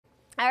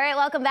All right,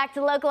 welcome back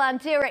to Local on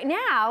 2. Right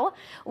now,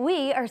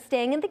 we are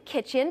staying in the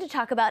kitchen to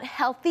talk about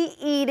healthy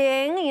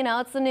eating. You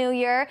know, it's the new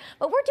year,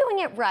 but we're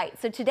doing it right.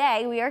 So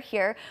today we are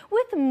here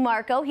with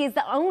Marco. He's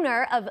the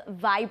owner of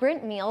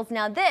Vibrant Meals.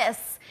 Now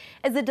this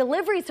is a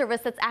delivery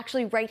service that's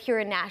actually right here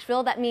in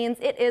Nashville. That means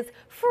it is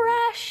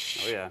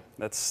fresh. Oh yeah,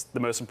 that's the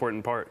most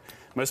important part.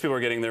 Most people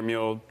are getting their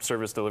meal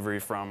service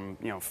delivery from,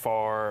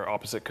 far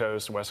opposite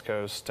coast, West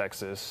Coast,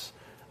 Texas,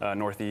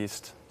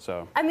 Northeast.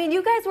 So I mean,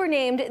 you guys were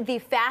named the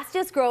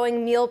fastest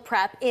growing meal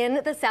prep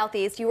in the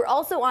Southeast. You were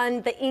also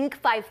on the Inc.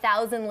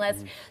 5000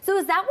 list. So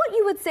is that what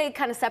you would say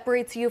kind of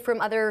separates you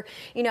from other,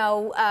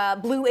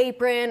 Blue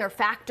Apron or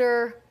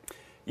Factor?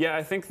 Yeah,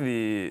 I think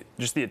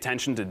just the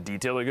attention to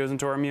detail that goes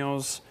into our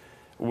meals.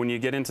 When you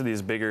get into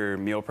these bigger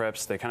meal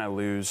preps, they kind of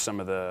lose some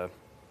of the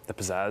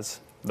pizzazz,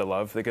 the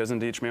love that goes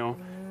into each meal.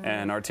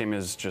 And our team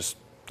is just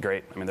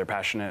great. I mean, they're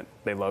passionate.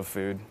 They love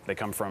food. They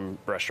come from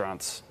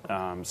restaurants,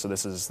 so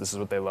this is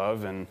what they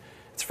love, and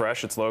it's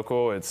fresh. It's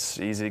local. It's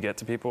easy to get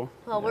to people.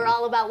 Well, we're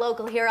all about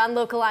local here on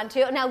Local on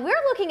 2. Now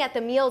we're looking at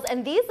the meals,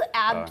 and these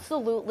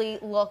absolutely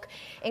look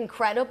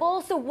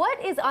incredible. So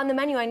what is on the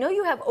menu? I know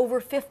you have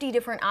over 50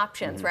 different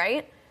options,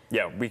 right?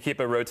 Yeah, we keep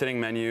a rotating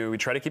menu. We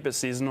try to keep it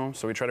seasonal,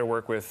 so we try to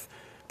work with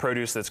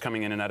produce that's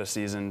coming in and out of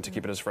season to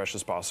keep it as fresh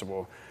as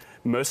possible.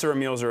 Most of our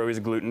meals are always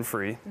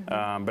gluten-free,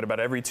 but about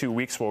every 2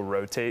 weeks we'll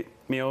rotate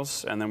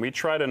meals, and then we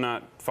try to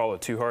not follow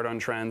too hard on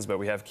trends, but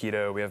we have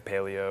keto, we have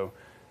paleo,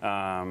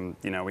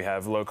 we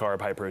have low-carb,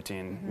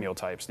 high-protein meal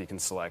types that you can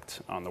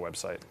select on the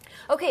website.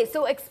 Okay,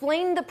 so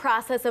explain the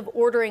process of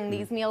ordering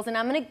these meals, and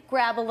I'm going to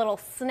grab a little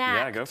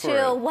snack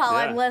while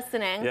I'm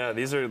listening. Yeah,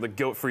 these are the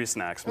guilt-free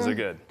snacks, because they're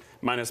good.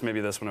 Minus maybe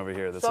this one over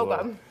here. That's so a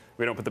little, good.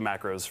 We don't put the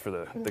macros for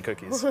the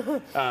cookies.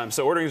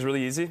 So ordering is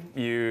really easy.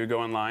 You go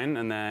online,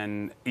 and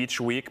then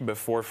each week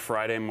before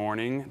Friday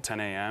morning,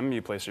 10 a.m.,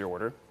 you place your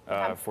order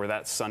for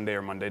that Sunday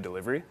or Monday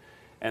delivery.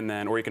 And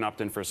then, or you can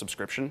opt in for a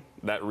subscription.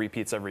 That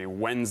repeats every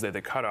Wednesday,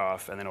 the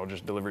cutoff, and then it'll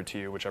just deliver to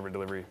you whichever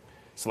delivery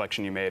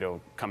selection you made.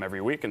 It'll come every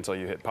week until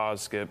you hit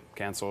pause, skip,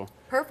 cancel.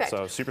 Perfect.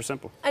 So super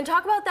simple. And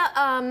talk about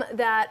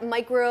that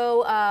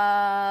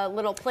micro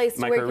little place.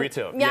 Micro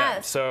retail. Yes.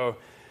 Yeah. So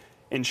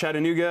in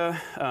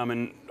Chattanooga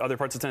and other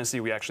parts of Tennessee,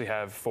 we actually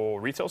have full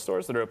retail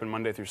stores that are open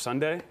Monday through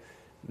Sunday.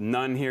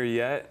 None here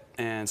yet,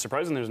 and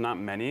surprisingly, there's not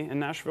many in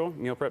Nashville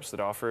meal preps that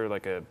offer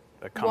like a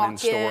come-in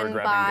store,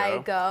 grab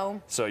and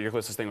go. So your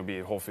closest thing would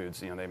be Whole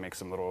Foods. They make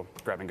some little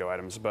grab and go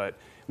items. But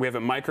we have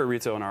a micro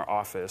retail in our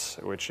office,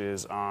 which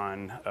is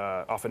on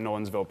off of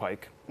Nolensville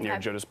Pike near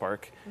Jodas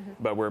Park.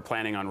 But we're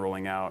planning on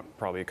rolling out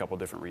probably a couple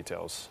different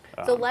retails.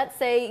 So let's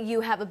say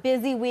you have a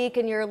busy week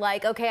and you're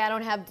like, okay, I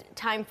don't have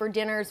time for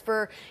dinners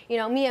for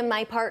me and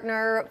my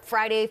partner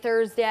Friday,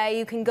 Thursday.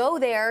 You can go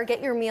there,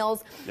 get your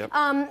meals. Yep.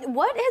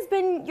 What has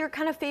been your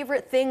kind of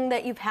favorite thing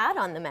that you've had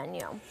on the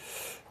menu?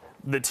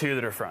 The two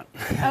that are front.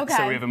 Okay.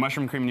 So we have a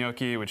mushroom cream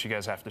gnocchi, which you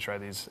guys have to try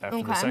these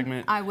after the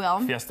segment. I will.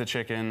 Fiesta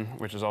chicken,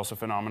 which is also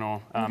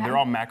phenomenal. They're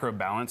all macro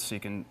balanced, so you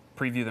can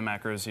preview the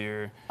macros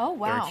here. Oh,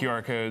 wow. There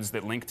are QR codes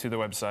that link to the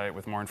website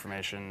with more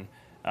information.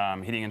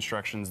 Heating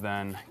instructions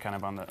then kind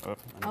of on the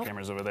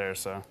camera's over there.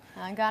 So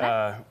I got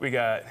it. we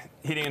got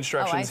heating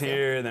instructions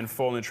here, then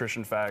full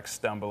nutrition facts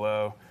down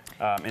below.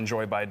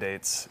 Enjoy by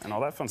dates and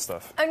all that fun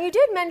stuff. And you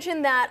did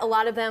mention that a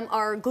lot of them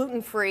are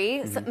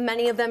gluten-free,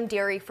 many of them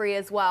dairy-free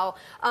as well.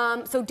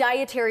 So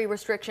dietary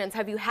restrictions,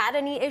 have you had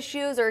any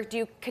issues, or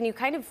can you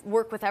kind of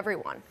work with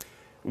everyone?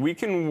 We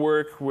can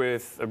work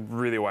with a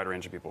really wide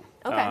range of people.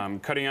 Okay.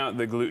 Cutting out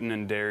the gluten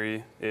and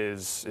dairy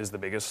is the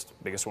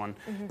biggest one.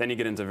 Then you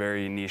get into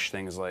very niche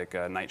things like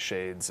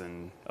nightshades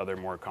and other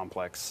more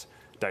complex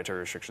dietary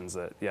restrictions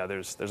that,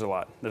 there's a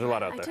lot out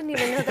there. I didn't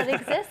even know that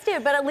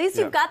existed, but at least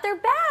you've got their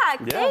back.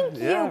 Thank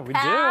you, we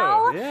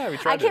pal. do. Yeah, we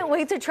tried I can't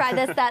wait to try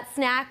this. That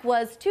snack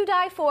was to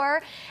die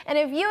for. And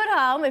if you at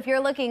home, if you're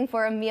looking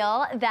for a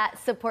meal that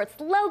supports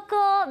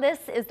local, this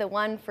is the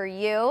one for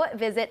you.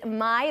 Visit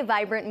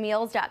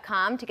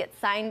myvibrantmeals.com to get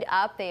signed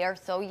up. They are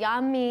so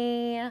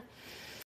yummy.